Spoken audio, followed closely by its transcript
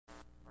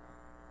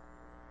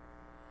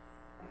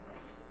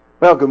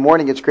Well, good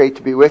morning. It's great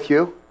to be with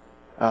you.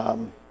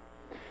 And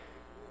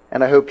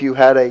I hope you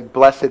had a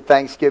blessed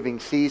Thanksgiving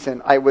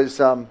season. I was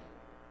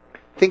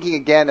thinking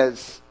again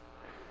as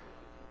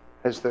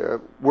the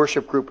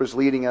worship group was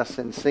leading us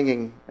in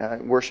singing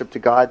worship to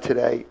God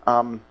today.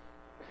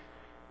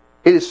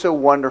 It is so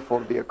wonderful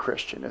to be a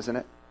Christian, isn't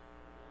it?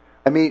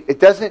 I mean,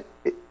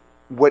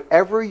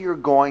 whatever you're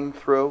going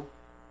through,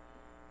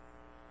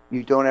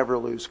 you don't ever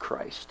lose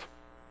Christ.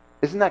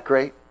 Isn't that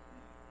great?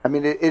 I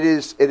mean, it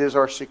is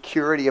our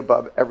security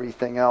above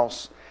everything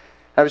else.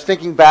 I was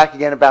thinking back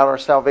again about our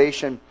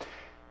salvation.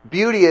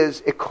 Beauty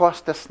is, it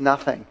cost us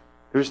nothing.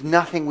 There's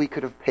nothing we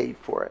could have paid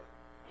for it.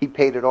 He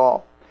paid it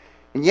all.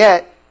 And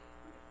yet,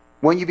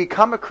 when you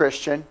become a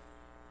Christian,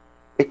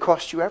 it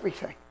costs you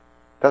everything,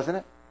 doesn't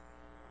it?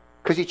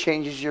 Because He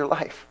changes your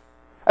life.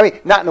 I mean,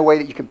 not in a way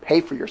that you can pay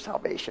for your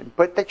salvation,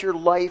 but that your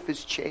life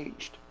is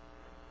changed.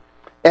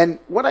 And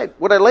what I'd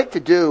like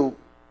to do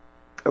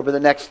over the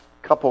next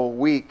couple of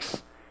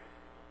weeks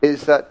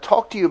is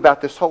talk to you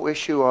about this whole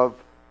issue of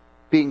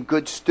being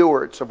good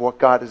stewards of what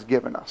God has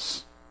given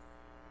us.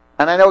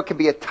 And I know it can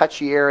be a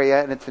touchy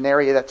area, and it's an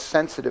area that's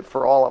sensitive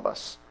for all of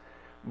us.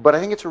 But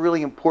I think it's a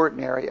really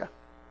important area.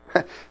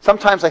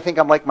 Sometimes I think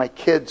I'm like my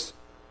kids.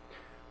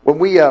 When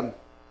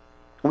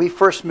we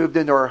first moved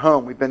into our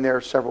home, we've been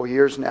there several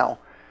years now,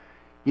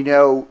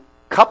 a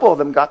couple of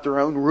them got their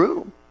own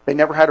room. They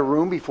never had a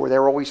room before. They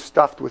were always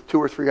stuffed with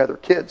 2 or 3 other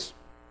kids.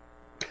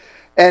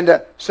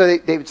 And so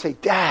they would say,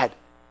 "Dad,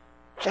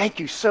 thank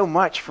you so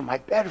much for my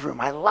bedroom.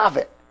 I love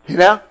it."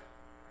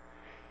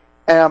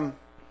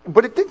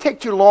 But it didn't take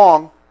too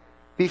long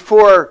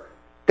before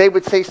they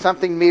would say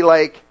something to me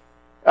like,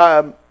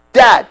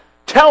 "Dad,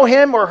 tell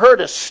him or her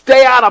to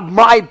stay out of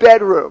my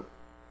bedroom."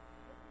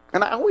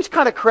 And I always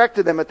kind of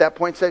corrected them at that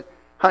point and said,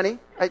 "Honey,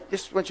 I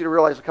just want you to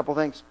realize a couple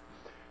things.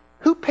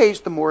 Who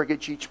pays the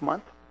mortgage each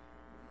month?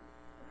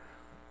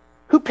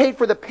 Who paid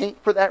for the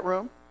paint for that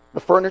room? The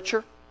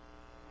furniture?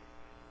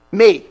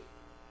 Me.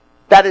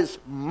 That is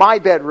my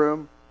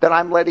bedroom that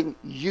I'm letting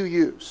you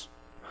use."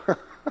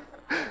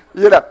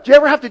 Do you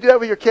ever have to do that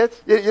with your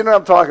kids? You know what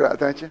I'm talking about,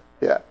 don't you?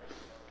 Yeah.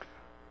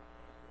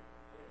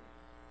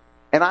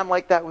 And I'm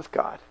like that with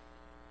God.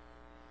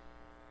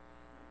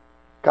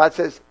 God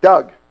says,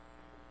 "Doug,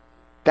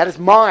 that is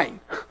mine."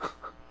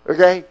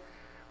 Okay?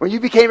 When you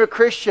became a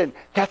Christian,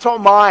 that's all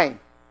mine.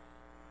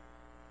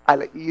 I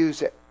let you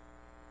use it.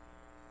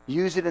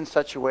 Use it in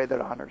such a way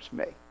that honors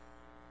me.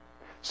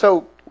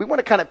 So we want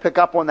to kind of pick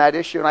up on that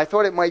issue, and I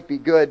thought it might be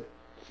good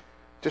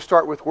to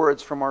start with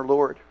words from our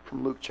Lord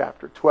from Luke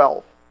chapter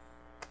 12.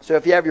 So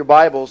if you have your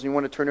Bibles and you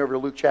want to turn over to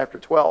Luke chapter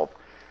 12,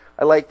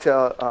 I'd like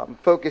to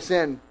focus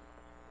in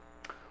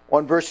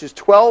on verses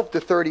 12 to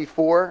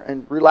 34,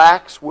 and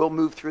relax, we'll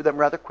move through them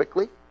rather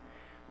quickly.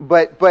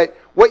 But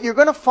what you're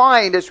going to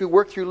find as we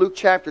work through Luke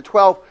chapter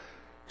 12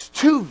 is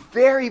 2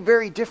 very,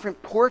 very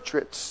different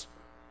portraits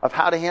of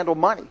how to handle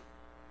money.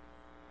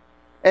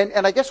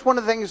 And I guess one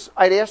of the things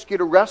I'd ask you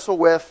to wrestle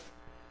with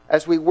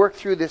as we work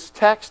through this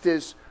text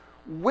is,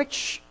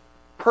 which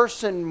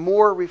person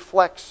more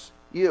reflects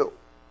you?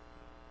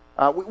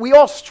 We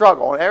all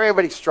struggle.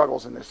 Everybody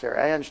struggles in this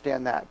area. I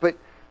understand that. But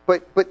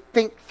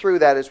think through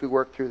that as we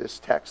work through this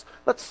text.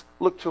 Let's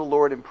look to the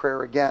Lord in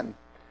prayer again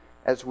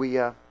as we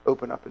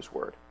open up His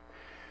Word.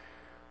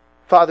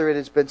 Father, it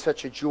has been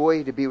such a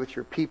joy to be with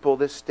your people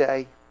this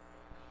day,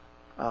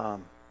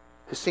 to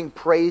sing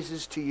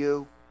praises to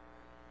you,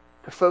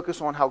 to focus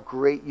on how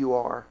great you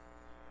are.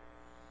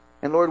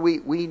 And Lord,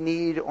 we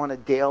need on a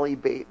daily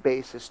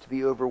basis to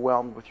be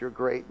overwhelmed with your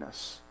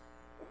greatness.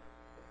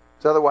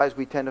 Because otherwise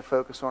we tend to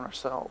focus on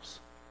ourselves.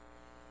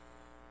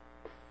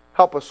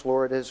 Help us,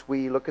 Lord, as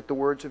we look at the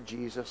words of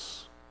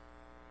Jesus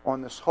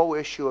on this whole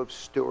issue of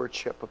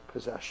stewardship of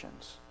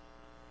possessions.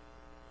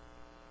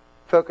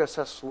 Focus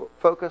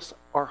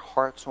our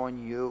hearts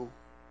on you.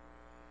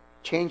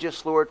 Change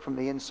us, Lord, from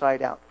the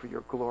inside out for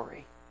your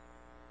glory.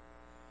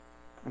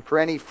 And for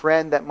any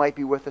friend that might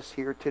be with us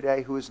here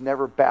today who has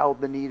never bowed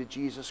the knee to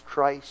Jesus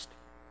Christ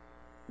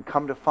and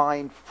come to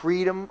find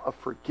freedom of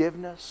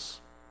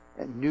forgiveness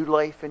and new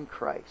life in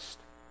Christ,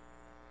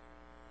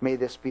 may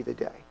this be the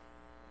day.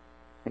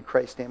 In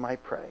Christ's name I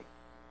pray.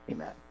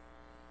 Amen.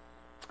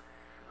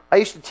 I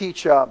used to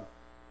teach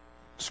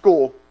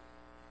school,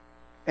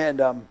 and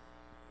one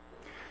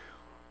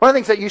of the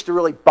things that used to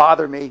really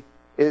bother me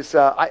is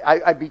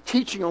I'd be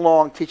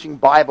teaching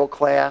Bible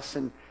class,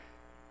 and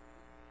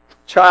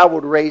child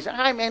would raise,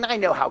 I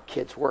know how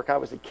kids work. I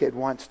was a kid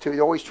once too.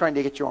 They're always trying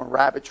to get you on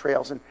rabbit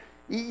trails. And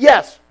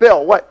yes,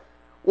 Bill,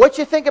 what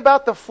you think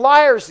about the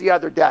Flyers the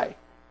other day?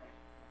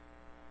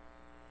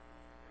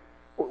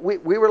 We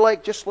were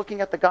like just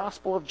looking at the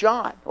Gospel of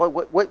John.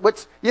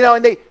 What's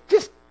and they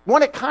just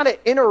want to kind of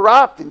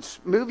interrupt and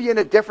move you in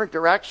a different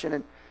direction,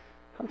 and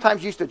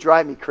sometimes used to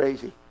drive me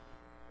crazy.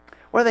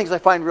 One of the things I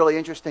find really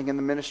interesting in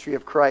the ministry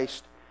of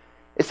Christ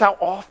is how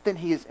often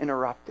He is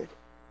interrupted.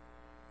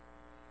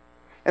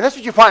 And that's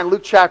what you find in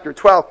Luke chapter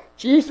 12.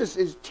 Jesus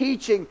is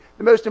teaching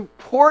the most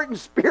important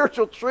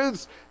spiritual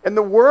truths in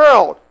the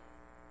world.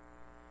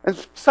 And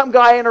some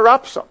guy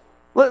interrupts him.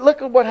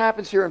 Look at what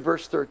happens here in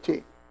verse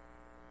 13.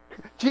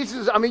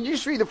 Jesus, I mean, you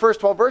just read the first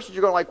 12 verses,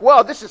 you're going like,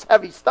 whoa, this is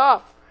heavy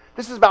stuff.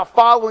 This is about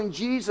following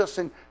Jesus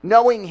and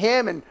knowing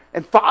him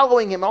and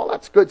following him. All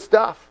that's good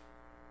stuff.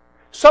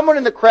 Someone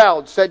in the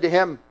crowd said to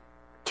him,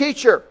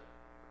 "Teacher,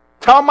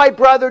 tell my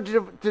brother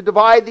to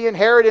divide the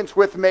inheritance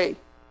with me."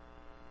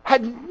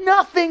 Had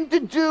nothing to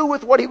do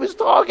with what he was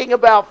talking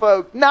about,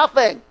 folks.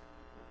 Nothing.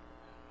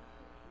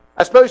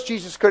 I suppose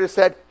Jesus could have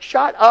said,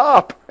 "Shut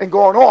up," and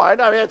gone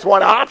on. I mean, that's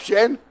one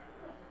option.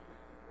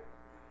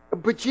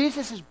 But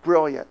Jesus is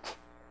brilliant.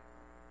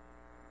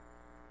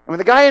 And when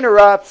the guy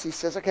interrupts, he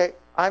says, okay,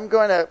 I'm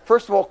going to,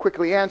 first of all,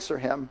 quickly answer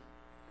him.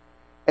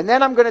 And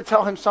then I'm going to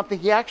tell him something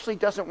he actually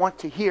doesn't want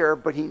to hear,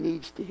 but he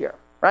needs to hear.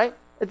 Right?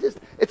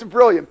 It's a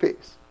brilliant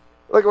piece.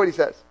 Look at what he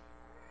says.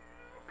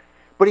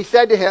 But he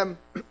said to him,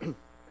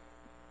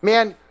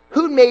 "Man,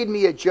 who made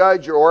me a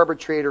judge or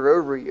arbitrator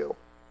over you?"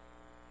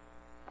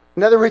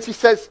 In other words, he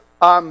says,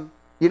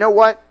 you know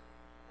what?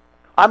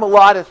 I'm a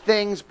lot of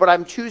things, but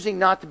I'm choosing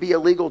not to be a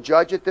legal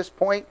judge at this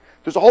point.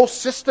 There's a whole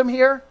system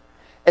here,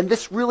 and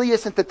this really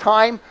isn't the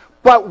time.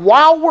 But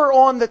while we're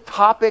on the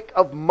topic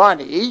of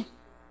money,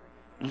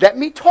 let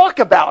me talk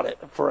about it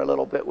for a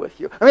little bit with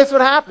you. I mean, that's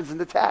what happens in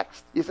the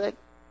text, you see?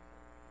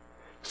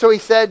 So he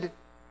said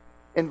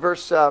in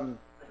verse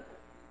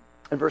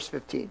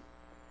 15,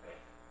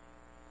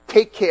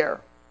 "Take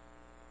care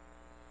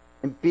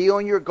and be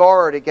on your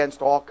guard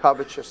against all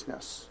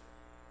covetousness.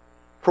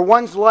 For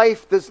one's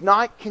life does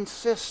not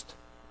consist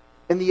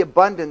in the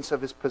abundance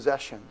of his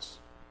possessions."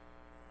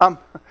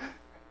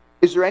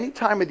 Is there any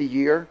time of the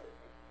year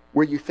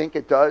where you think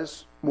it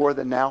does more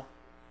than now?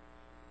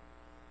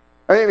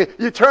 I mean,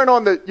 you turn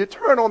on the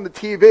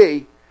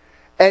TV,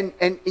 and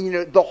you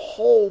know the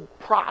whole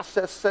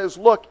process says,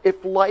 look,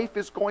 if life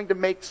is going to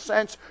make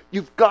sense,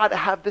 you've got to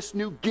have this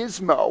new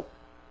gizmo,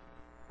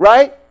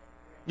 right?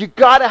 You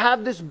got to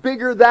have this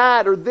bigger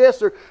that or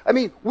this or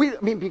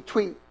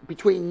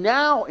between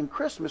now and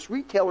Christmas,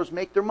 retailers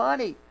make their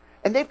money,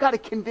 and they've got to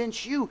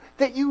convince you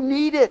that you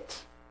need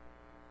it.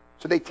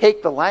 So they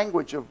take the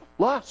language of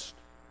lust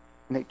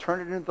and they turn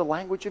it into the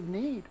language of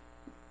need,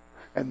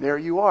 and there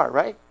you are,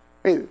 right?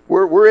 I mean,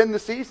 we're in the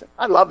season.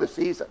 I love the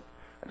season.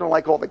 I don't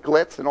like all the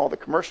glitz and all the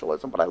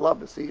commercialism, but I love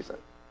the season.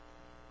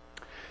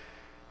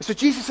 So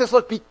Jesus says,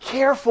 look, be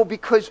careful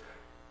because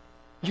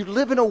you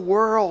live in a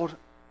world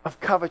of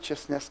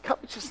covetousness.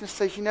 Covetousness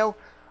says, you know,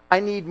 I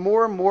need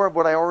more and more of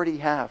what I already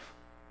have.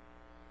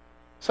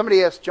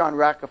 Somebody asked John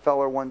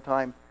Rockefeller one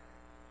time,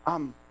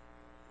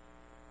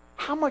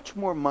 how much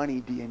more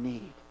money do you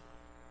need?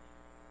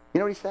 You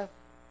know what he said?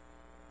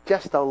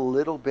 Just a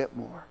little bit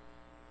more.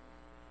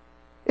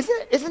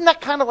 Isn't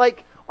that kind of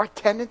like our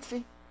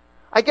tendency?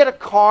 I get a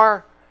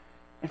car,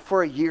 and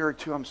for a year or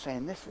two I'm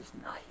saying, this is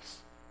nice.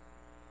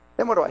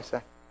 Then what do I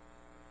say?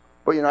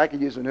 Well, you know, I could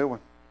use a new one.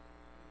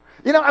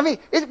 You know, I mean,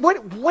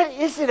 what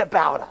is it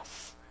about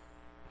us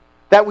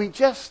that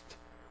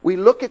we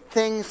look at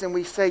things and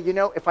we say, you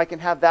know, if I can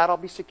have that, I'll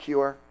be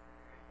secure.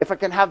 If I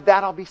can have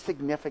that, I'll be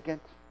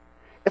significant.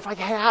 If I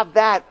can have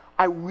that,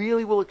 I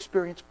really will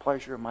experience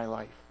pleasure in my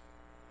life.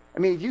 I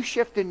mean, if you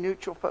shift in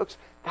neutral, folks,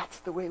 that's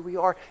the way we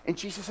are. And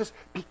Jesus says,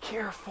 be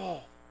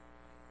careful.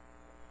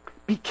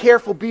 Be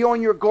careful. Be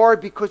on your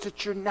guard because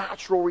it's your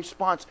natural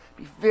response.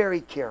 Be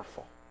very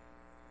careful.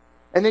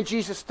 And then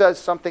Jesus does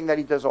something that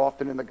he does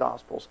often in the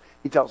Gospels.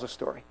 He tells a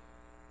story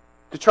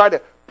to try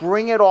to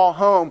bring it all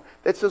home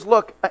that says,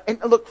 look,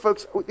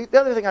 folks, the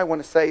other thing I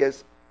want to say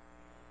is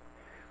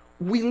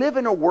we live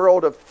in a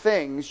world of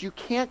things. You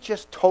can't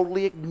just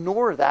totally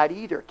ignore that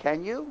either,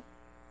 can you?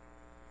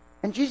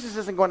 And Jesus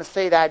isn't going to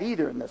say that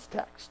either in this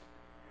text.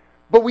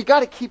 But we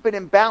got to keep it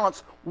in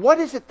balance. What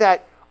is it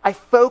that I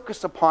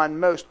focus upon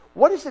most?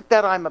 What is it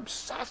that I'm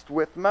obsessed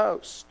with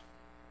most?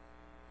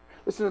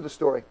 Listen to the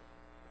story.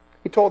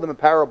 He told them a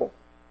parable,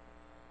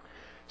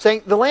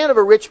 saying, the land of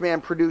a rich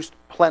man produced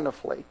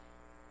plentifully.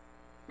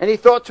 And he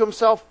thought to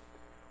himself,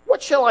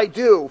 what shall I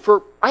do?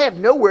 For I have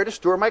nowhere to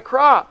store my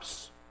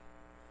crops.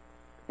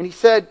 And he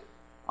said,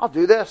 I'll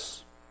do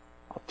this.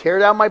 I'll tear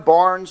down my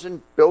barns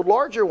and build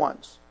larger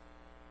ones.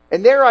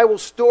 And there I will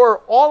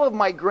store all of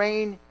my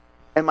grain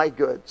and my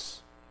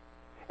goods.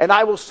 And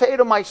I will say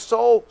to my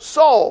soul,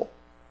 soul,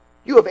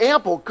 you have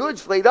ample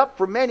goods laid up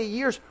for many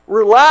years.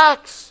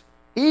 Relax,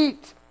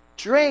 eat,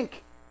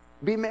 drink,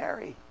 be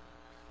merry.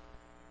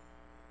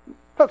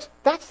 Folks,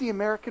 that's the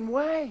American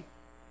way.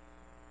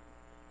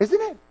 Isn't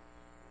it?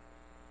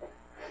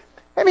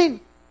 I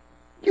mean,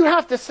 you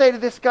have to say to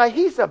this guy,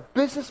 he's a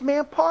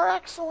businessman par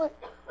excellence.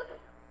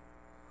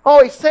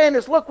 All he's saying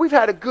is, look, we've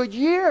had a good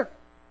year.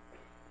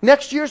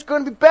 Next year's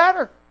going to be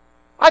better.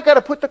 I got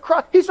to put the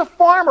crop. He's a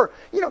farmer.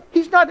 You know,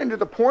 he's not into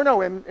the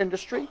porno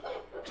industry.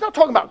 He's not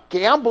talking about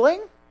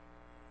gambling.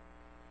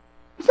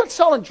 He's not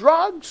selling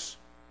drugs.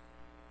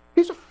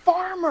 He's a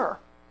farmer.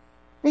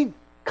 I mean,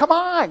 come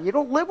on. You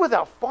don't live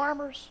without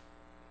farmers.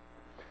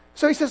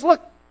 So he says,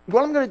 look,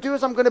 what I'm going to do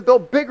is I'm going to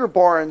build bigger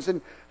barns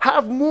and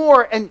have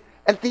more. And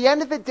at the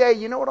end of the day,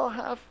 you know what I'll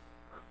have?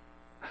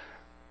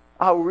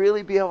 I'll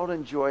really be able to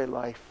enjoy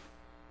life.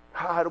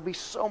 it'll be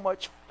so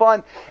much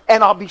fun.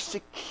 And I'll be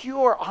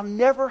secure. I'll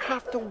never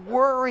have to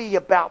worry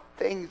about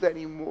things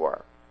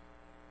anymore.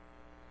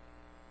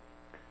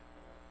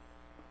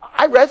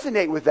 I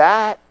resonate with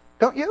that.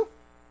 Don't you?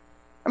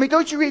 I mean,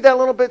 don't you read that a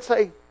little bit and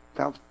say,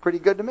 sounds pretty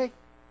good to me?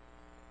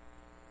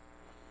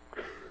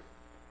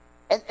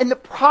 And the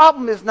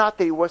problem is not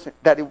that he wasn't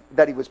that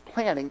he was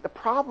planning. The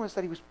problem is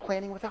that he was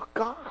planning without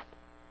God.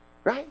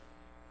 Right?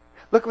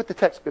 Look what the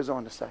text goes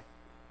on to say.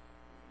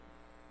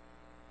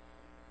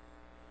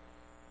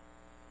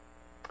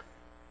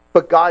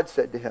 But God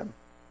said to him,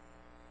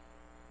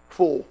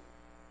 "Fool,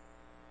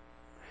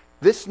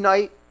 this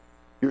night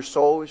your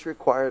soul is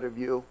required of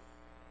you,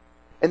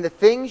 and the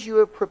things you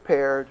have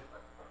prepared,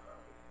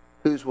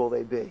 whose will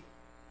they be?"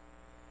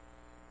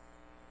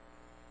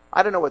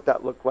 I don't know what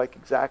that looked like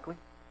exactly.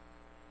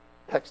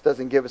 Text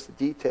doesn't give us the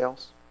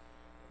details.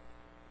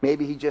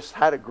 Maybe he just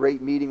had a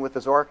great meeting with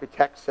his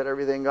architect, set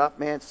everything up,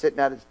 man, sitting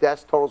at his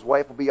desk, told his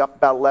wife will be up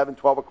about 11,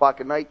 12 o'clock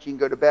at night. She can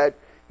go to bed.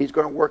 He's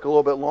going to work a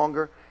little bit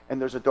longer,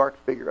 and there's a dark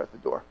figure at the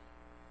door.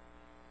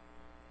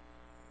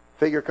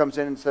 Figure comes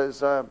in and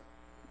says,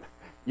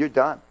 "You're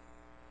done."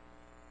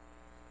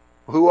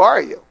 "Who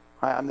are you?"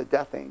 "I'm the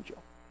death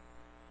angel.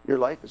 Your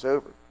life is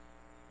over."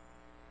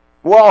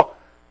 "Well,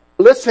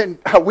 listen,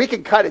 we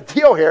can cut a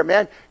deal here,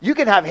 man. You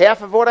can have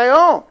half of what I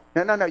own."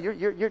 No,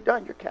 you're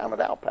done. You're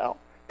counted out, pal.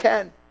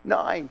 10,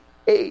 9,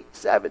 8,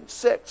 7,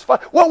 6,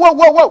 5.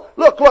 Whoa.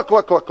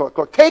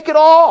 Look. Take it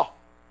all.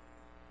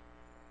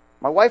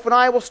 My wife and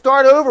I will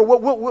start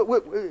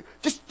over.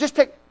 Just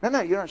take.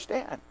 No, you don't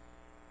understand.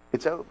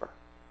 It's over.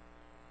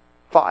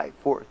 5,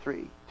 4,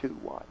 3, 2,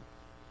 1.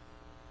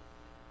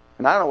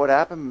 And I don't know what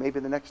happened. Maybe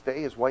the next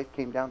day his wife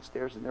came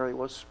downstairs and there he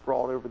was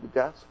sprawled over the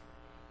desk.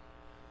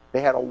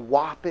 They had a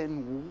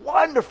whopping,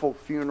 wonderful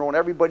funeral, and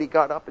everybody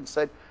got up and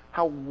said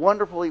how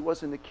wonderful he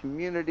was in the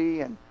community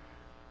and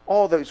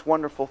all those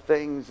wonderful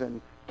things,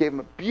 and gave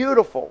him a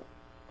beautiful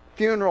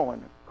funeral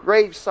and a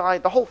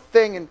graveside, the whole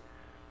thing.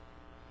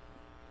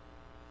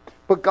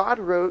 But God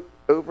wrote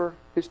over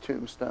his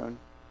tombstone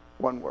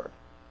one word: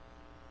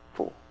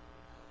 fool.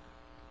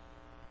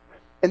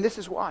 And this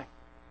is why.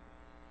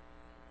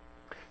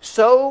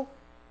 So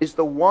is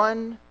the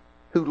one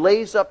who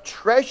lays up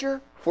treasure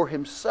for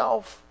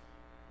himself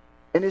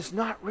and is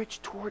not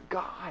rich toward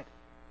God.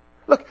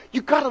 Look,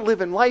 you've got to live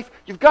in life.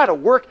 You've got to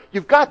work.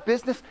 You've got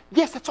business.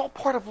 Yes, that's all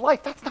part of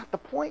life. That's not the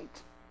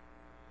point.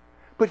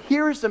 But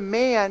here is a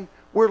man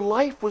where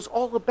life was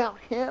all about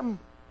him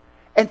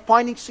and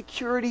finding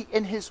security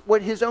in his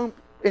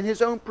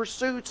own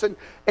pursuits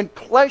and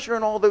pleasure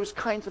and all those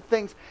kinds of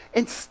things,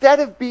 instead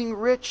of being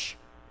rich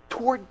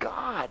toward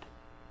God.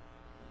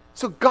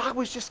 So God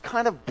was just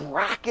kind of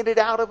bracketed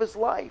out of his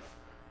life.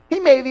 He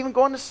may have even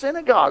gone to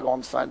synagogue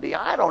on Sunday.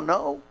 I don't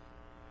know.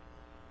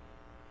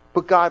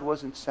 But God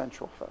wasn't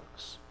central,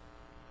 folks.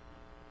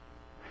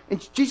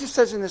 And Jesus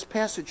says in this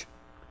passage,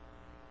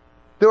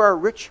 there are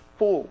rich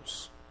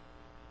fools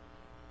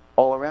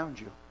all around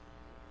you.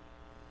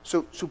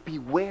 So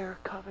beware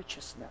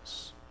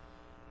covetousness.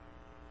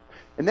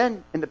 And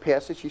then in the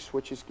passage, he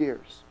switches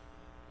gears.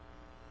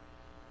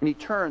 And he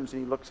turns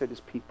and he looks at his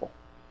people,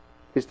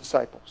 his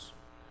disciples.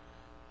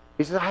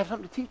 He says, I have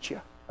something to teach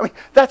you. I mean,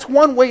 that's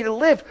one way to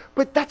live,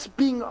 but that's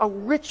being a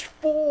rich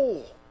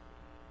fool.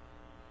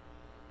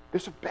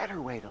 There's a better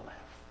way to live.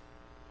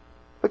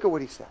 Look at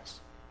what he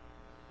says.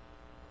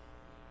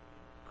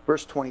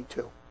 Verse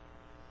 22.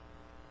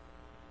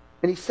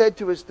 And he said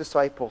to his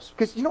disciples,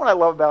 because you know what I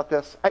love about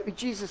this?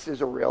 Jesus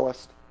is a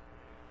realist.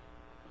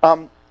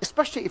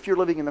 Especially if you're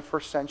living in the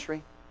first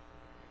century.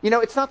 You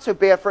know, it's not so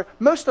bad for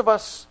most of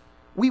us.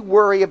 We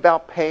worry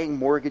about paying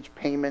mortgage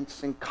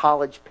payments and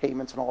college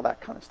payments and all that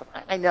kind of stuff.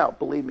 I know,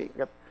 believe me. I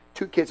got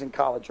 2 kids in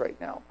college right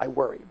now. I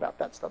worry about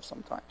that stuff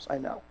sometimes. I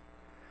know.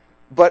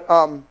 But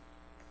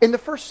in the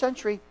first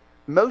century,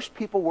 most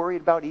people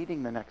worried about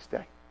eating the next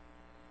day.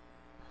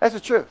 That's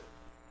the truth.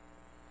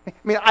 I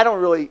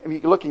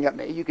mean, looking at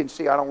me, you can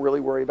see I don't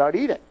really worry about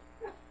eating.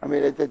 I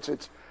mean,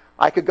 it's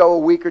I could go a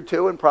week or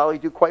 2 and probably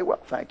do quite well,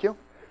 thank you.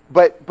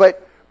 But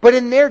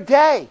in their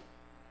day,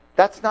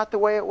 that's not the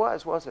way it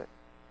was it?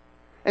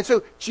 And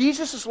so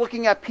Jesus is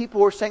looking at people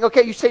who are saying,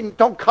 okay, you say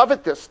don't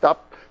covet this stuff,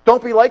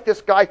 don't be like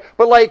this guy,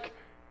 but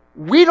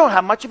we don't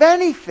have much of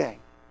anything.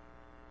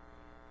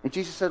 And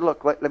Jesus said,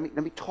 look, let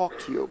me talk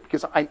to you,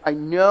 because I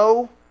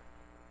know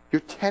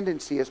your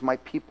tendency as my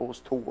people is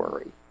to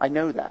worry. I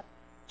know that.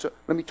 So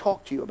let me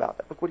talk to you about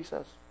that. Look what he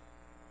says.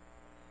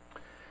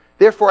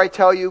 Therefore I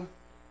tell you,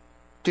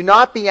 do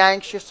not be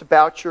anxious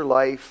about your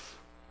life,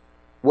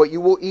 what you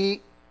will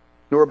eat,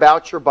 nor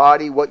about your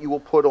body, what you will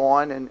put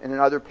on. And in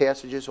other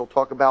passages, he'll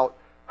talk about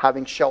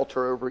having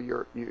shelter over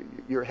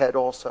your head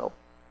also.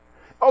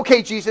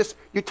 Okay, Jesus,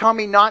 you tell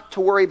me not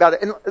to worry about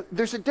it. And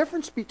there's a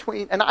difference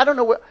between, and I don't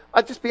know what,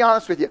 I'll just be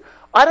honest with you.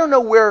 I don't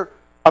know where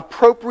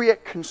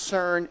appropriate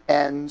concern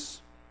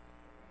ends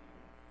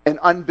and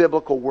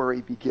unbiblical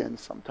worry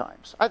begins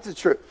sometimes. That's the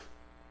truth.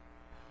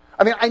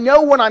 I mean, I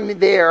know when I'm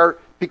there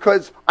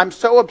because I'm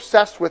so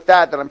obsessed with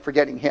that I'm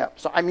forgetting him.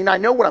 So, I mean, I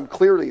know when I'm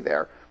clearly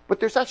there. But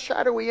there's that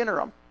shadowy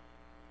interim.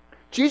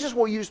 Jesus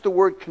will use the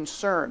word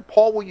concern.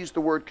 Paul will use the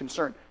word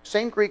concern.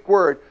 Same Greek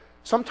word.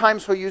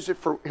 Sometimes he'll use it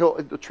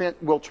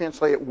we'll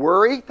translate it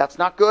worry. That's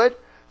not good.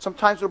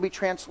 Sometimes it'll be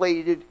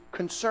translated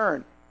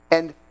concern.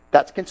 And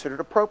that's considered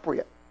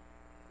appropriate.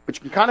 But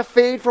you can kind of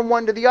fade from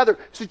one to the other.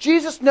 So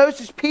Jesus knows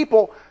his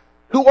people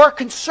who are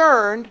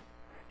concerned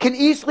can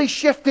easily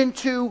shift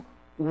into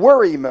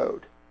worry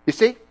mode. You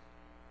see?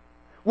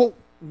 Well,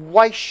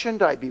 why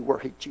shouldn't I be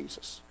worried,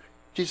 Jesus?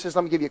 Jesus says,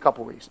 let me give you a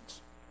couple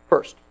reasons.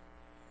 First,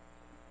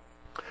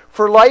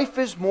 for life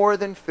is more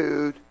than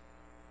food,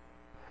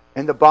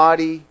 and the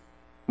body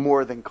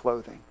more than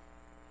clothing.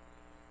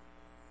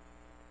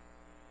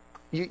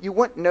 You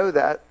wouldn't know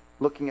that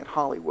looking at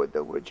Hollywood,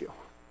 though, would you?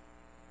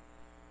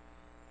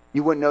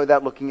 You wouldn't know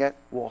that looking at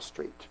Wall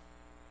Street.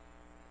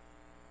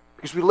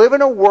 Because we live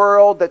in a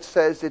world that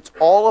says it's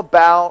all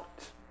about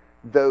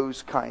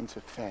those kinds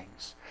of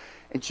things.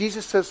 And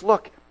Jesus says,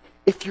 look,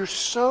 if you're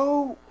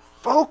so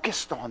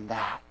focused on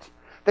that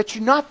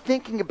you're not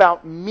thinking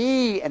about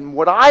me and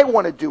what I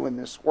want to do in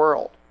this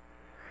world,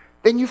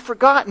 then you've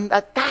forgotten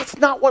that that's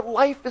not what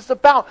life is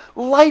about.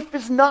 Life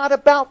is not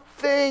about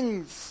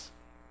things.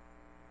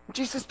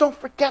 Jesus, don't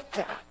forget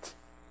that.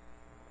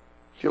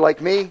 If you're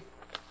like me,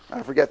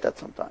 I forget that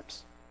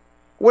sometimes.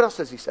 What else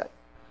does he say?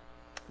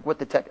 What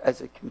the text as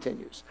it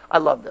continues. I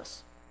love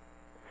this.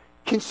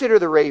 Consider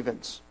the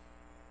ravens.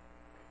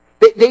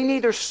 They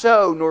neither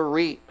sow nor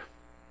reap.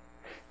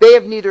 They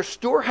have neither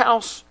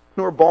storehouse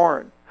nor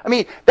barn. I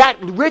mean,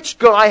 that rich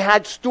guy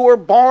had store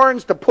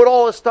barns to put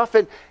all his stuff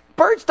in.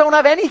 Birds don't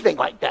have anything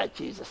like that,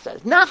 Jesus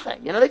says.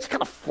 Nothing. They just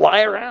kind of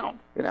fly around,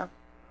 And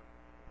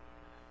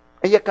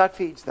yet God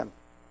feeds them.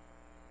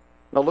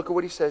 Now look at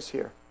what he says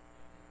here.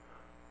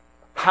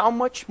 How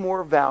much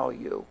more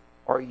value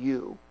are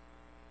you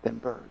than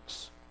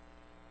birds?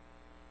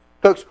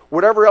 Folks,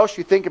 whatever else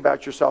you think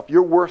about yourself,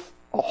 you're worth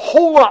a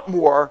whole lot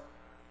more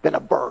than a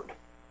bird.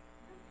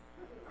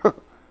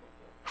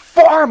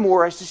 Far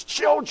more as his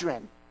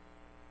children.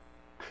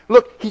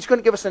 Look, he's going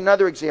to give us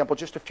another example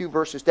just a few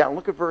verses down.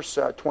 Look at verse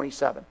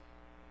 27.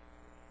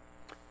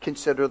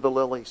 Consider the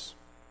lilies,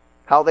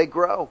 how they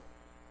grow.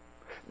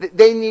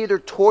 They neither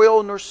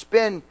toil nor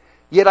spin.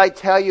 Yet I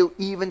tell you,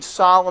 even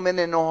Solomon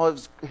in all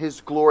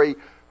his glory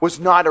was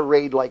not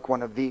arrayed like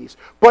one of these.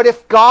 But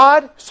if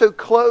God so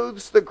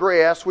clothes the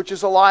grass, which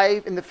is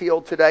alive in the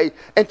field today,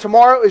 and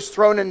tomorrow is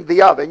thrown in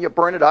the oven, you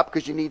burn it up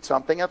because you need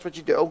something. That's what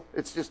you do.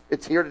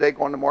 It's here today,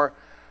 gone tomorrow.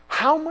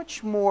 How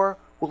much more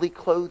will he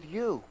clothe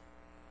you,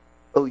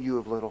 O you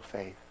of little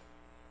faith?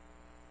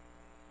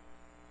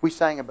 We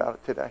sang about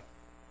it today.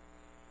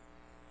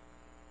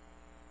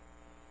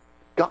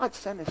 God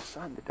sent his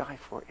son to die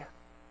for you.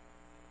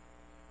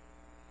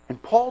 And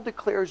Paul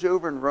declares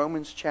over in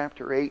Romans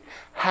chapter 8,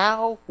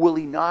 how will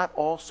he not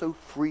also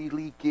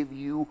freely give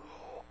you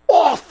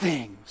all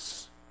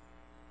things?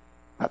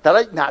 Not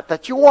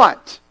that you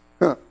want,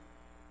 but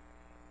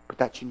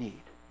that you need.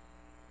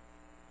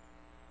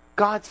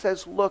 God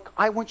says, look,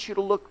 I want you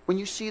to look, when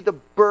you see the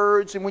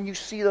birds and when you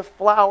see the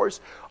flowers,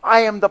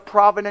 I am the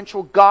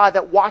providential God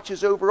that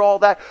watches over all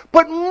that.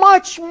 But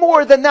much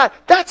more than that,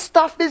 that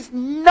stuff is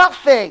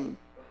nothing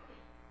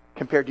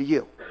compared to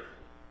you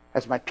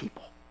as my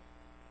people.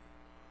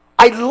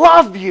 I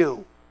love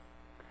you.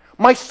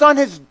 My son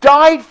has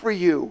died for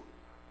you.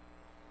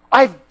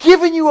 I've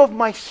given you of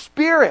my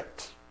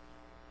spirit.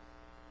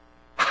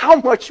 How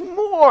much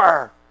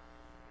more?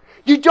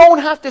 You don't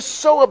have to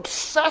so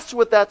obsess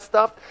with that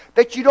stuff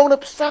that you don't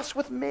obsess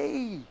with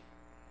me.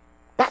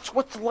 That's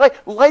what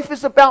life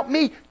is about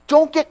me.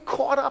 Don't get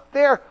caught up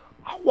there.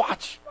 I'll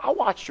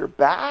watch your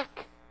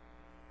back.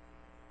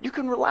 You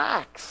can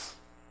relax.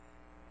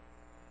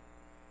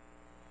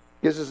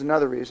 Gives us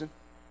another reason.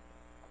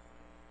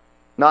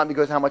 Not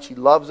because how much he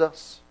loves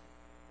us.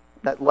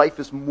 That life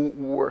is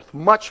worth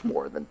much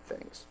more than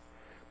things.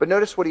 But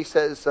notice what he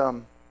says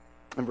in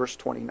verse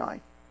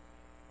 29.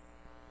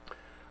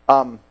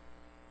 And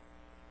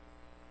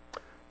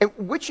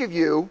which of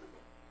you,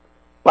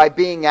 by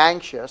being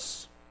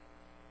anxious,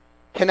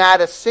 can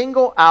add a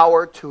single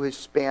hour to his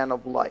span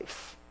of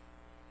life?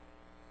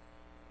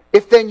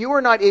 If then you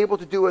are not able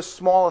to do as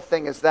small a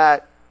thing as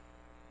that,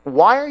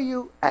 why are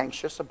you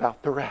anxious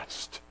about the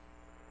rest?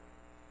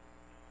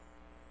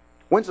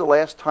 When's the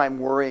last time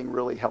worrying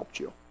really helped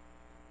you?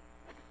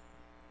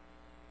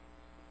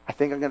 I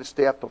think I'm going to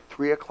stay up till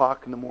 3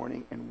 o'clock in the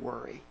morning and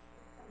worry.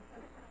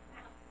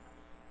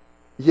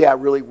 Yeah, it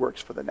really works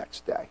for the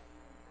next day.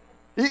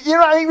 You know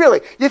what I mean? Really,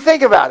 you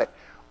think about it.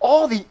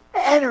 All the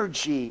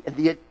energy and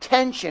the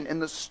attention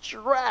and the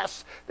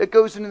stress that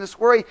goes into this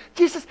worry,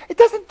 Jesus, it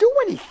doesn't do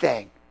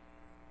anything.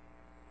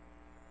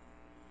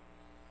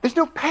 There's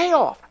no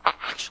payoff.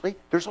 Actually,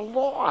 there's a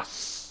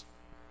loss.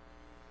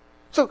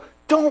 So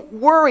don't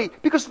worry,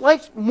 because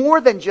life's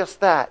more than just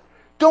that.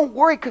 Don't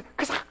worry,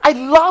 because I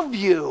love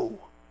you.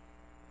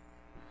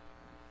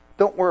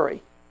 Don't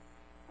worry,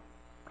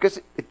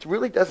 because it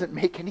really doesn't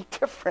make any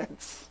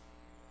difference.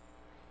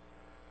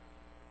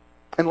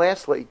 And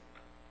lastly,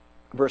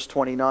 verse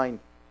 29,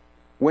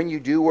 when you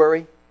do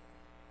worry,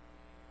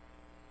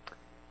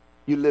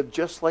 you live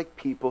just like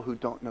people who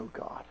don't know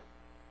God.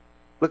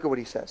 Look at what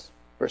he says,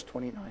 verse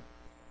 29.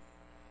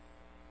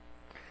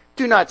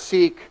 Do not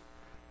seek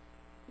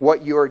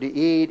what you are to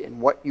eat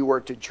and what you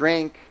are to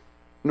drink,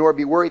 nor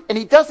be worried. And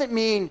he doesn't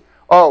mean,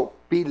 oh,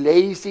 be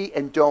lazy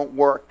and don't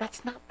work.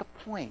 That's not the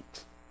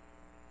point.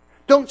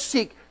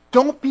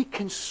 Don't be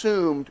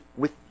consumed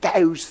with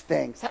those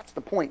things. That's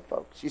the point,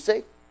 folks. You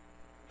see?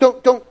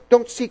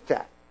 Don't seek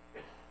that.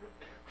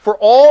 For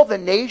all the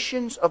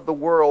nations of the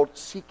world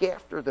seek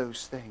after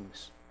those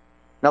things.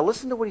 Now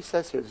listen to what he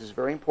says here. This is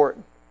very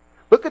important.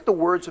 Look at the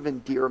words of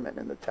endearment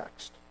in the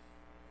text.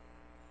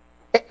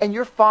 And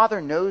your Father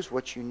knows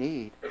what you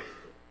need.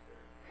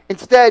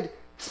 Instead,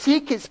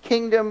 seek his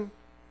kingdom,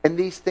 and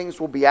these things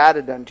will be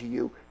added unto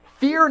you.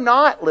 Fear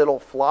not, little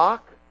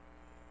flock,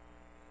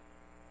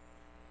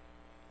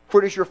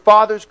 for it is your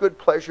Father's good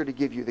pleasure to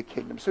give you the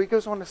kingdom. So he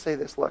goes on to say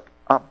this. Look,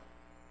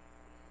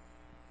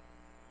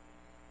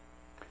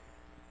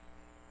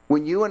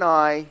 when you and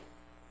I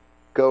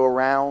go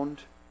around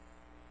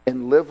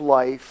and live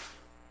life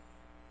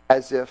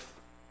as if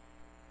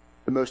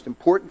the most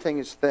important thing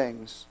is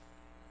things,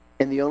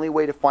 and the only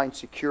way to find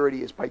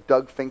security is by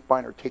Doug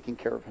Finkbeiner taking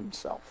care of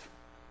himself.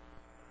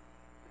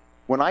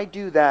 When I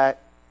do that,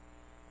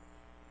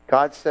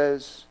 God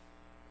says,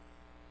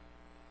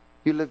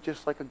 you live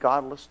just like the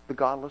godless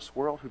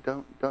world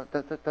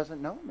that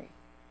doesn't know me.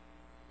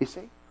 You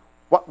see?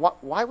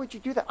 Why would you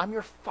do that? I'm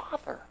your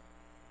Father.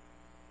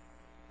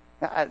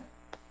 Now,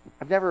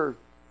 I've never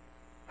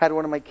had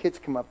one of my kids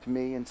come up to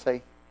me and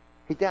say,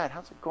 hey, Dad,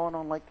 how's it going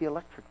on like the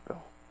electric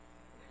bill?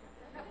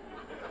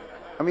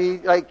 I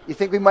mean, like, you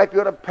think we might be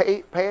able to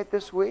pay it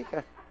this week?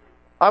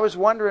 I was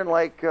wondering,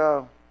 like,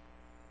 we'll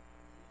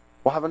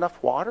have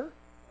enough water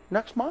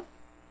next month?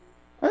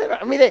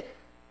 I mean,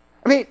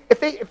 if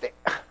they,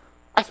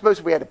 I suppose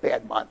if we had a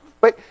bad month.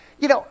 But,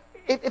 you know,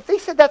 if they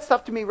said that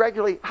stuff to me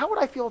regularly, how would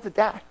I feel as a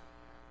dad?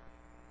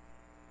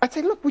 I'd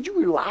say, look, would you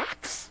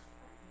relax?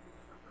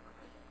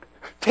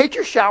 Take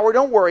your shower,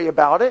 don't worry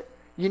about it.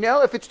 You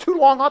know, if it's too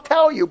long, I'll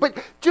tell you. But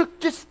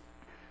just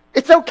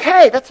it's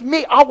okay. That's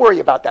me. I'll worry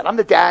about that. I'm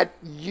the dad.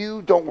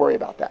 You don't worry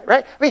about that,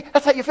 right? I mean,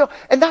 that's how you feel.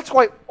 And that's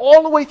why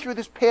all the way through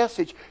this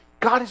passage,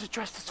 God is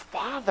addressed as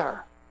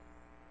Father.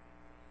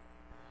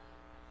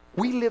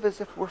 We live as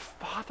if we're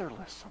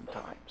fatherless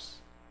sometimes.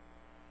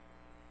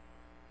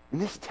 And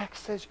this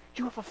text says,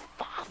 you have a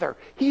Father.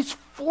 He's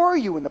for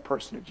you in the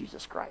person of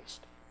Jesus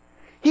Christ.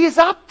 He is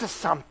up to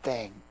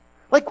something.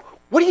 Like,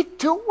 what are you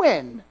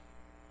doing?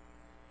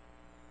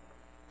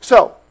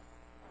 So,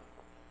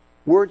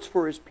 words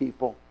for his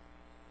people.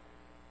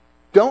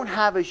 Don't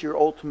have as your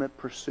ultimate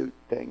pursuit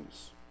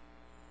things.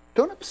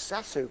 Don't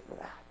obsess over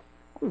that.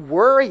 Don't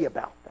worry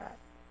about that.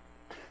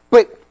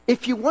 But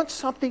if you want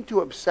something to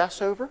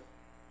obsess over,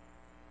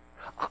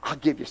 I'll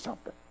give you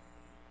something.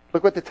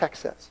 Look what the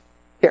text says.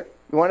 Here,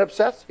 you want to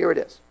obsess? Here it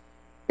is.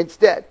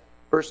 Instead,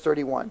 verse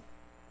 31,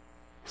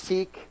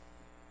 seek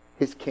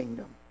his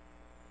kingdom,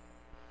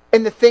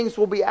 and the things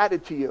will be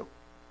added to you.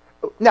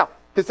 Now,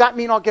 does that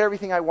mean I'll get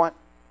everything I want?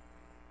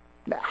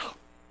 No.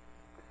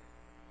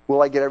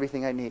 Will I get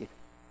everything I need?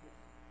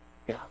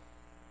 Yeah.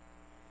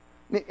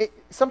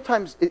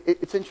 Sometimes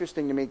it's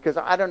interesting to me because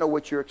I don't know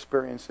what your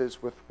experience is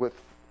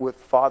with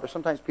fathers.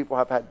 Sometimes people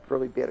have had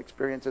really bad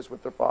experiences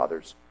with their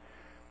fathers.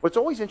 What's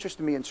always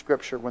interesting to me in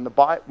Scripture, when the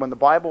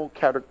Bible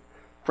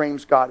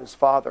frames God as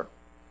Father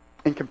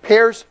and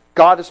compares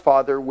God as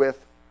Father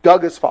with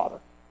Doug as Father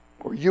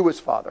or you as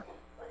Father,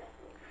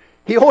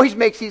 he always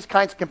makes these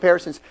kinds of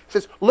comparisons. He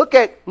says, look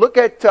at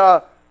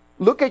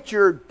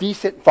your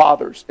decent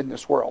fathers in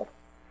this world.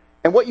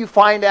 And what you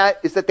find out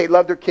is that they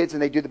love their kids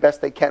and they do the best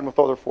they can with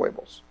all their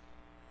foibles.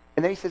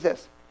 And then he says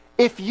this,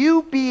 if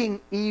you being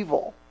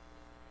evil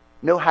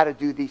know how to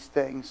do these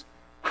things,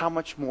 how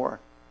much more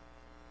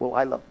will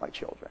I love my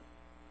children?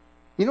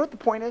 You know what the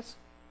point is?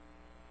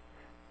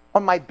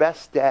 On my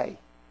best day,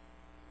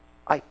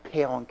 I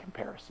pale in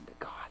comparison to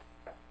God.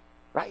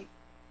 Right?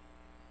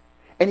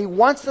 And he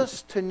wants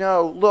us to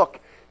know,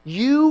 look,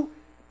 you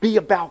be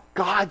about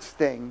God's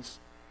things,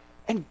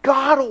 and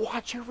God will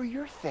watch over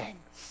your things.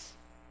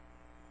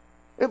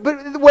 But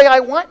the way I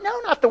want? No,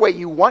 not the way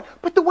you want,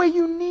 but the way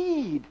you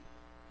need.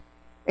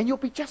 And you'll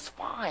be just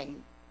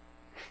fine.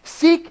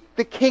 Seek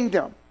the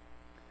kingdom.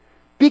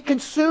 Be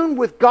consumed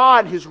with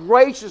God, his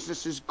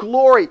righteousness, his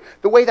glory,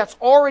 the way that's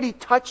already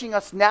touching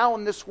us now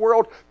in this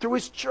world through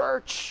his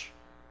church.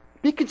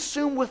 Be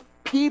consumed with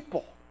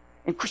people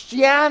and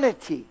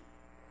Christianity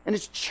and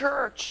his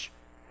church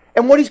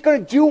and what he's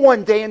going to do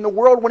one day in the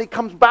world when he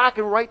comes back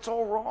and rights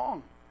all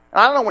wrong.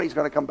 And I don't know when he's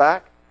going to come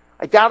back.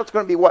 I doubt it's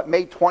going to be,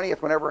 May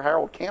 20th, whenever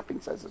Harold Camping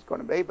says it's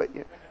going to be, but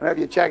whenever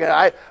you check it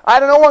out. I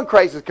don't know when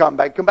Christ is coming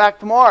back. Come back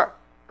tomorrow.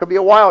 Could be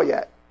a while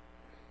yet.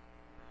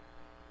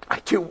 I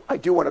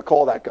do want to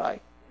call that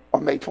guy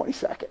on May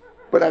 22nd.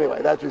 But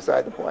anyway, that's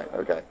beside the point.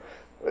 Okay.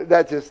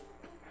 That's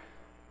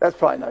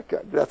probably not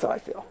good. That's how I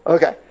feel.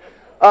 Okay.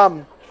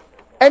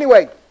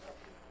 Anyway,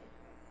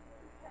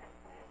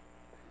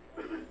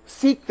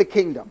 seek the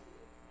kingdom.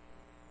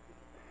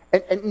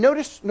 And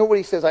notice what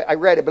he says. I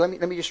read it, but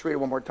let me just read it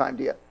one more time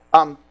to you.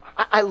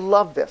 I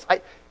love this.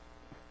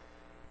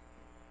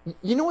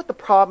 You know what the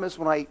problem is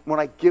when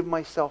I give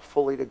myself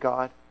fully to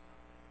God?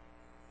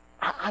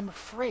 I'm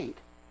afraid.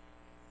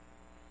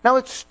 Now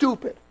it's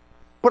stupid,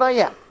 but I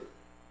am.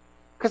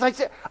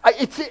 Because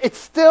it's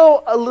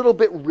still a little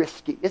bit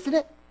risky, isn't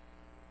it?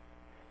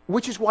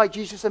 Which is why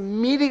Jesus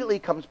immediately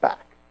comes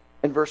back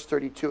in verse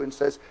 32 and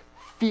says,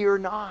 fear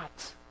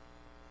not.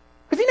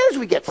 Because he knows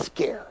we get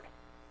scared.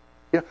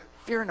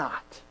 Fear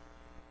not.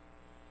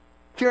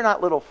 Fear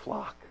not, little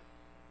flock.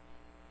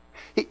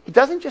 He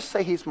doesn't just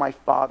say he's my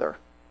father.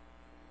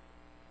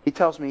 He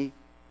tells me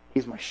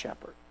he's my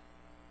shepherd.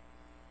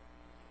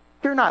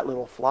 Fear not,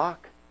 little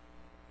flock.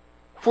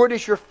 For it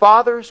is your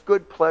Father's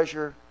good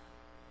pleasure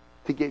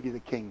to give you the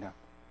kingdom.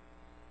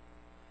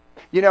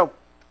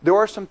 There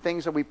are some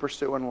things that we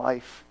pursue in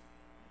life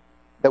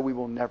that we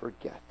will never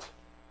get.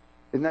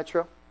 Isn't that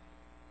true?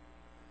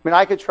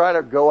 I could try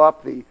to go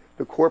up the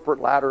corporate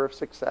ladder of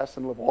success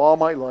and live all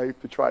my life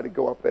to try to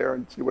go up there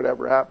and see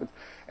whatever happens.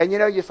 And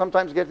you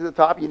sometimes get to the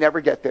top, you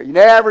never get there. You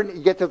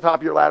get to the top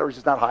of your ladder, it's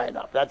just not high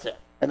enough. That's it.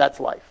 And that's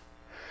life.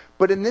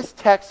 But in this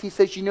text, he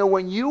says,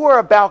 when you are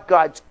about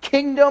God's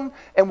kingdom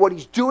and what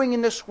he's doing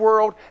in this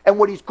world and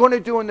what he's going to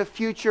do in the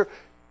future,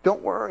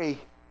 don't worry,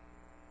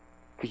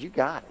 because you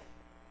got it.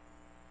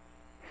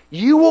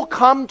 You will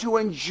come to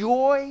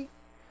enjoy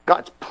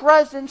God's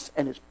presence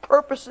and his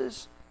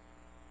purposes.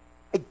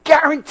 I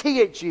guarantee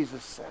it,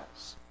 Jesus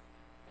says.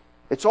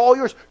 It's all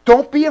yours.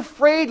 Don't be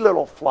afraid,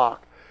 little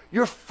flock.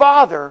 Your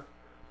Father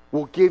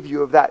will give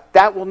you of that.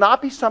 That will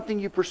not be something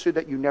you pursue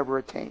that you never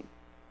attain.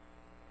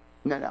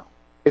 No.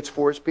 It's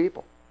for his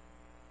people.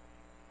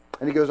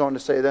 And he goes on to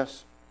say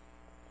this.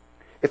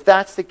 If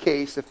that's the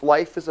case, if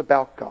life is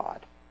about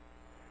God,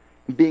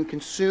 and being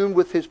consumed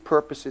with his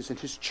purposes and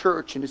his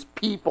church and his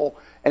people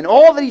and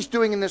all that he's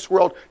doing in this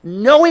world,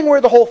 knowing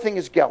where the whole thing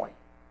is going,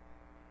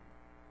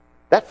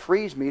 that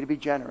frees me to be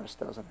generous,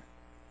 doesn't it?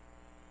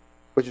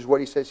 Which is what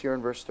he says here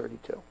in verse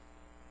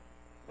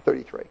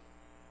 33.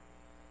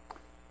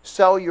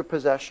 Sell your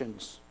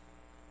possessions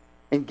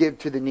and give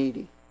to the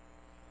needy.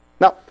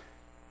 Now,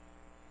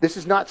 this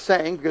is not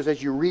saying, because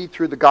as you read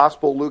through the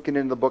Gospel of Luke and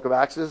in the book of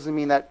Acts, it doesn't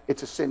mean that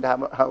it's a sin to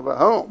have a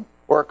home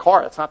or a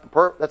car. That's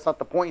not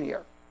the point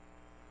here.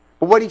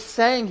 But what he's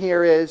saying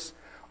here is,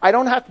 I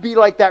don't have to be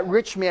like that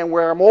rich man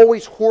where I'm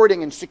always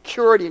hoarding and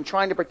security and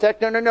trying to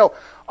protect. No.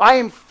 I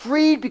am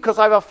freed because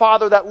I have a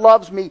Father that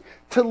loves me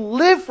to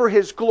live for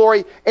his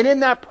glory. And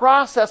in that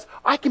process,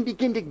 I can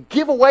begin to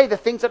give away the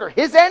things that are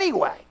his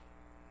anyway.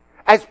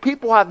 As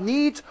people have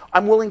needs,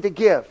 I'm willing to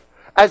give.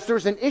 As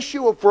there's an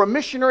issue for a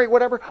missionary,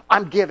 whatever,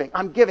 I'm giving.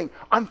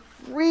 I'm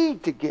free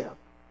to give.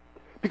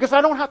 Because I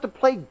don't have to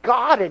play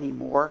God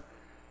anymore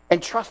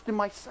and trust in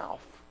myself.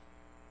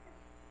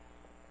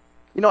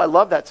 I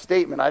love that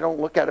statement. I don't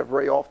look at it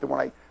very often when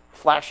I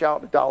flash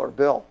out a dollar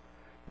bill.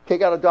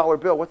 Take out a dollar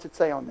bill. What's it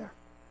say on there?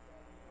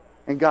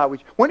 And God,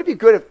 wouldn't it be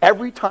good if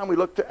every time we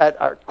looked at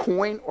our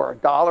coin or a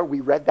dollar, we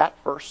read that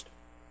first?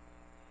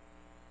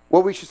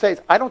 What we should say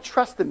is, I don't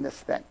trust in this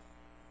thing.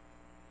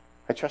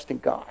 I trust in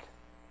God.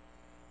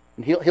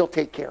 And He'll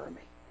take care of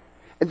me.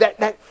 And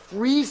that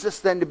frees us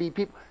then to be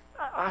people.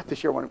 I have to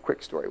share one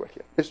quick story with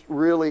you. This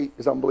really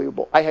is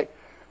unbelievable.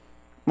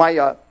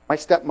 My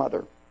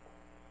stepmother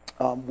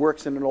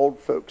works in an old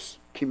folks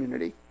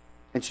community,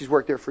 and she's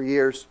worked there for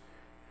years.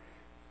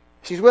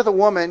 She's with a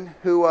woman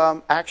who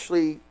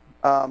actually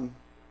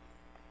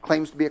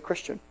claims to be a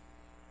Christian,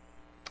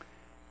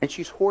 and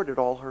she's hoarded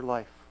all her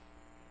life.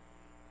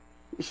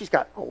 She's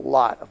got a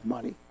lot of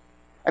money.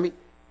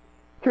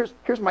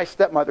 Here's my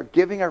stepmother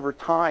giving of her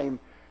time,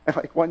 and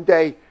one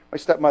day my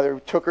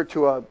stepmother took her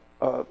to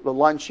the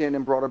luncheon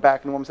and brought her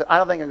back, and the woman said, I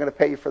don't think I'm going to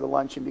pay you for the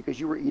luncheon because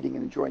you were eating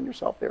and enjoying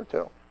yourself there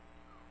too.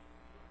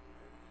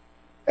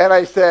 And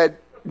I said,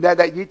 now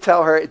that you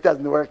tell her it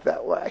doesn't work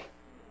that way.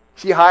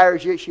 She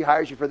hires you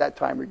for that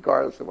time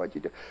regardless of what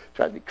you do. It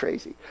drives me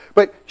crazy.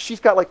 But she's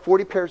got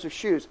 40 pairs of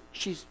shoes.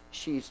 She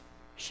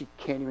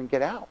can't even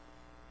get out.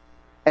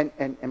 And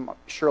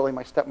Shirley,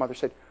 my stepmother,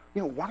 said,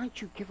 why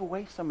don't you give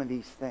away some of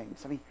these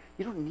things?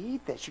 You don't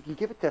need this. You can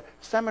give it to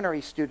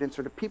seminary students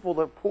or to people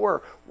that are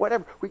poor,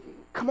 whatever.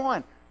 Come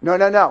on.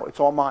 No. It's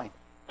all mine.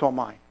 It's all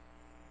mine.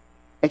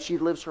 And she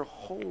lives her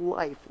whole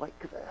life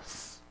like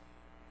this.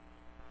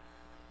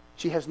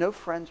 She has no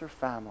friends or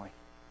family.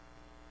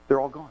 They're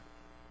all gone.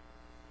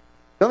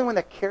 The only one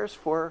that cares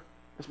for her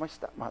is my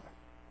stepmother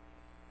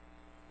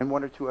and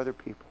one or two other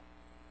people.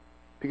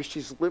 Because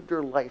she's lived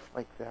her life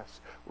like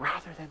this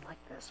rather than like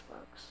this,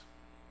 folks.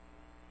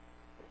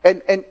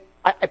 And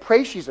I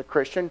pray she's a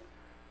Christian,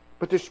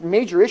 but there's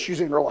major issues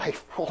in her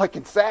life. All I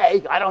can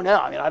say, I don't know.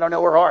 I don't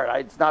know her heart.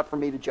 It's not for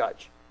me to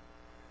judge.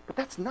 But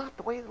that's not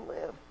the way to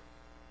live.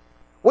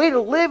 The way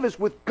to live is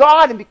with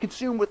God and be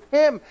consumed with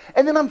Him.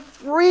 And then I'm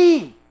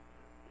free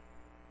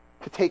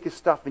to take His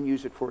stuff and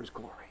use it for His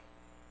glory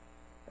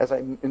as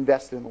I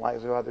invest in the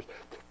lives of others.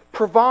 To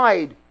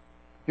provide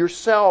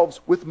yourselves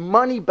with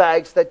money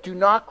bags that do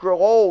not grow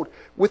old,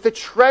 with a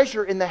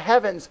treasure in the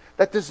heavens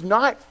that does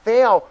not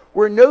fail,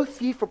 where no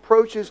thief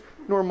approaches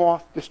nor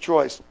moth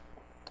destroys.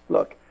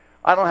 Look,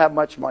 I don't have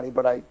much money,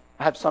 but I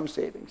have some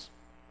savings.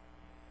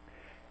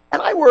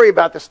 And I worry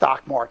about the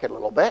stock market a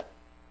little bit.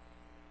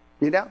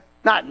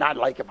 Not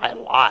like if I had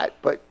a lot,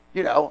 but,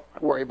 I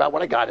worry about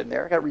what I got in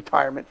there. I got a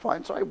retirement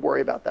fund, so I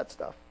worry about that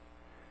stuff.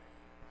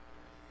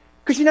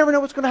 Because you never know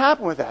what's going to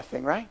happen with that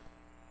thing, right?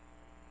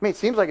 I mean, it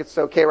seems like it's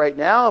okay right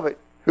now, but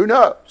who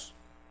knows?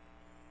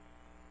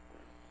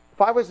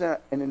 If I was an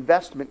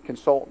investment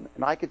consultant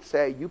and I could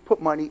say, you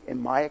put money in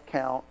my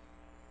account,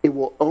 it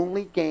will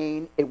only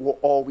gain, it will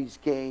always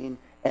gain,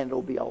 and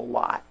it'll be a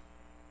lot.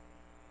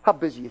 How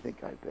busy do you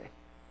think I'd be?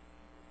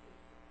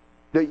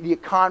 The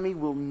economy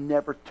will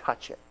never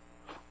touch it.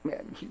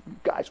 Man, you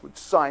guys would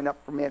sign up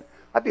for me.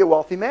 I'd be a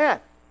wealthy man,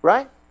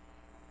 right?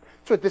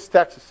 That's what this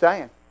text is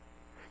saying.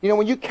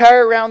 When you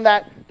carry around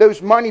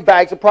those money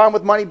bags, the problem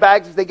with money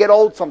bags is they get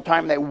old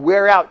sometime and they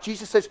wear out.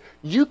 Jesus says,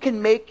 you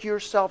can make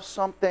yourself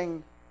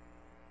something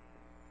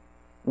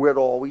where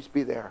it'll always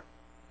be there.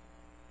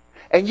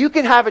 And you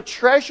can have a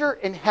treasure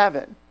in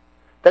heaven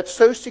that's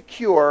so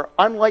secure,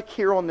 unlike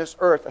here on this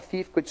earth, a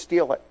thief could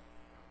steal it.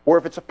 Or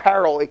if it's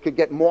apparel, it could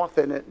get moths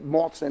in it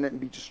and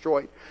be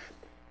destroyed.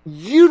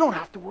 You don't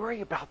have to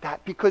worry about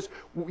that because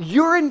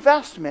your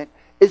investment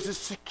is a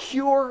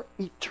secure,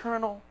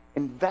 eternal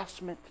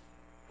investment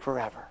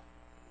forever.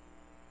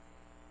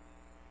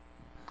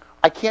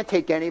 I can't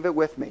take any of it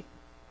with me,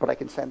 but I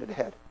can send it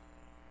ahead.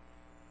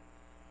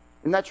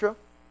 Isn't that true?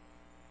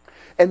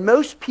 And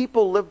most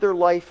people live their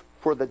life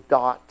for the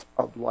dot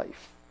of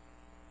life,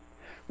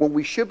 when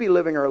we should be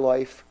living our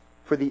life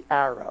for the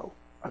arrow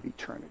of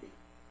eternity.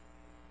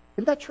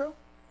 Isn't that true?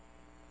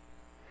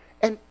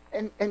 And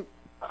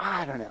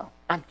I don't know.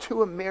 I'm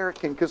too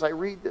American because I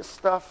read this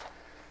stuff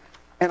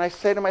and I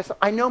say to myself,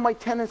 I know my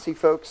tendency,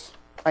 folks.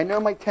 I know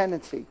my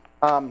tendency.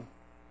 And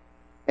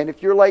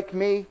if you're like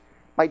me,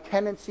 my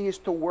tendency is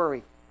to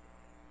worry.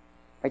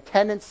 My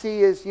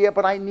tendency is,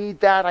 but I need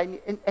that.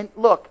 And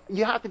look,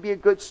 you have to be a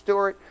good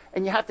steward,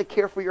 and you have to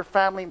care for your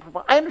family and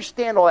provide. I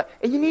understand all that,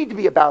 and you need to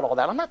be about all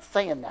that. I'm not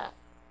saying that.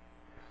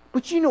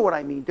 But you know what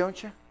I mean,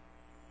 don't you?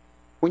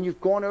 When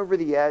you've gone over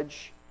the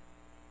edge,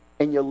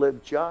 and you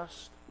live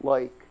just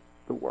like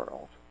the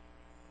world.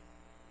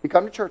 You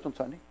come to church on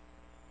Sunday,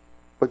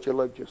 but you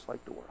live just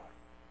like the world.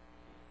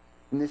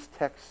 And this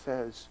text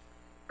says,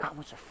 God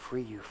wants to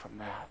free you from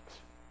that.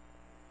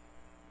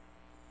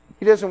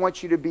 He doesn't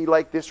want you to be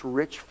like this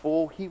rich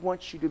fool. He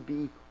wants you to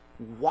be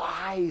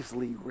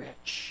wisely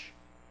rich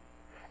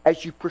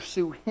as you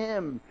pursue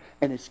Him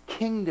and His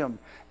kingdom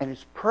and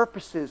His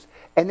purposes.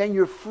 And then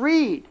you're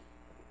freed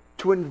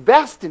to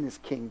invest in His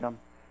kingdom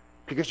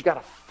because you got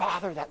a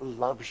Father that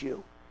loves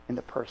you in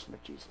the person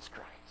of Jesus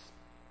Christ.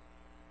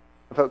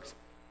 Folks,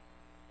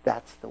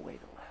 that's the way to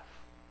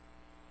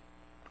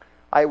live.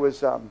 I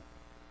was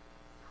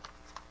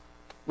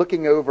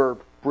looking over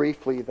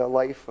briefly the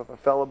life of a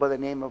fellow by the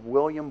name of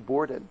William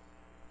Borden.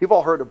 You've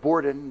all heard of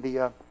Borden,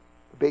 the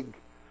big,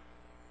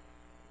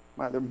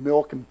 their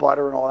milk and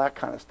butter and all that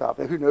kind of stuff.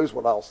 Who knows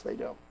what else they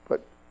do?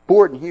 But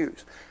Borden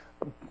Hughes.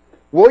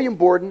 William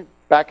Borden,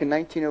 back in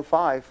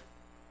 1905,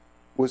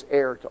 was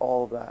heir to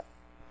all of that.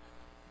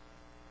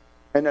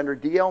 And under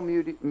D.L.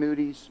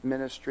 Moody's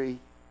ministry,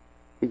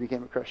 he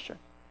became a Christian.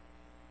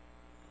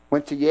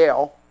 Went to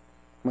Yale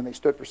when they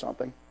stood for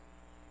something.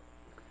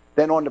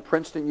 Then on to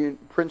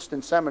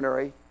Princeton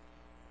Seminary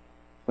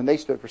when they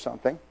stood for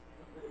something.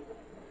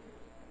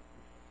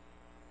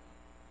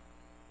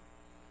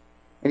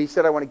 And he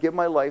said, I want to give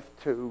my life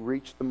to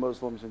reach the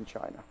Muslims in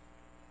China.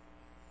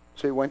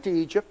 So he went to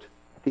Egypt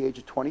at the age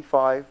of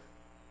 25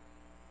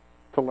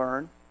 to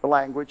learn the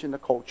language and the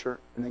culture,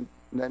 and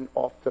then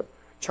off to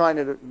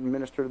China to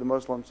minister to the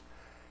Muslims.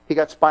 He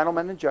got spinal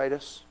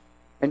meningitis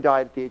and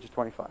died at the age of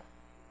 25.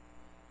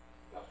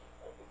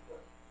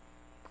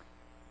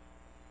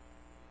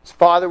 His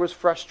father was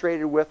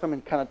frustrated with him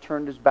and kind of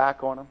turned his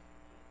back on him.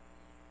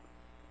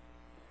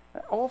 I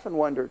often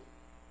wondered,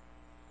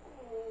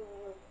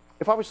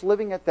 if I was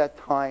living at that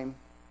time,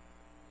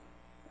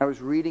 I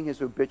was reading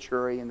his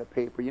obituary in the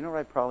paper, you know what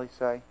I'd probably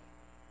say?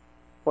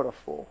 What a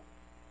fool.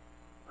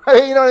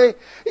 You know what I mean?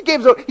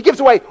 He gives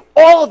away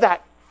all of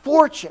that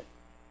fortune.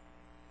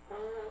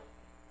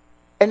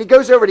 And he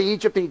goes over to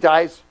Egypt and he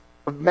dies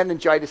of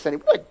meningitis.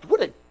 And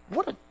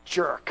what a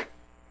jerk.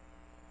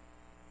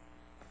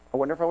 I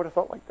wonder if I would have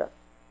felt like that.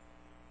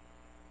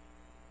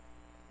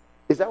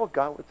 Is that what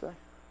God would say?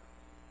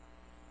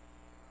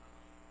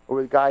 Or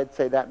would God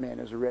say that man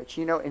is rich?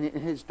 You know, in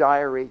his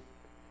diary,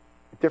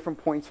 at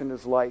different points in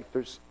his life,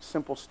 there's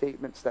simple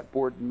statements that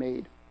Borden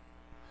made.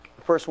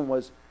 The first one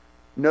was,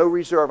 no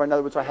reserve. In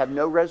other words, I have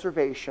no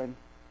reservation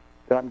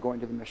that I'm going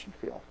to the mission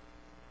field.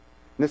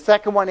 And the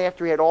second one,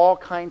 after he had all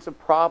kinds of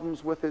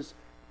problems with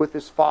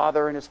his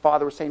father, and his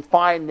father was saying,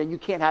 fine, then you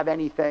can't have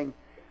anything,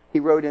 he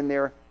wrote in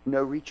there,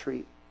 no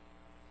retreat.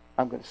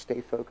 I'm going to stay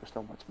focused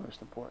on what's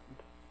most important.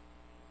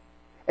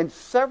 And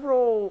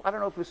I don't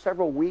know if it was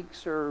several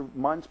weeks or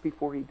months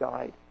before he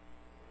died,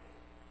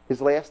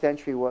 his last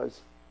entry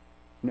was,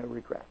 no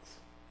regrets.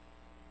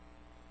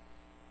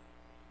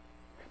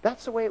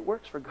 That's the way it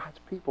works for God's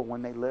people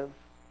when they live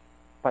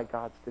by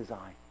God's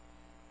design.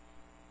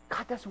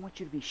 God doesn't want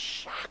you to be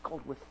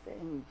shackled with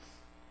things.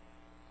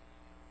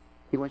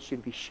 He wants you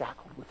to be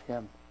shackled with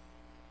him.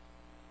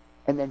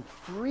 And then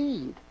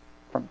freed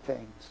from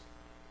things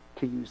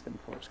to use them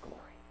for his glory.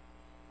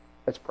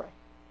 Let's pray.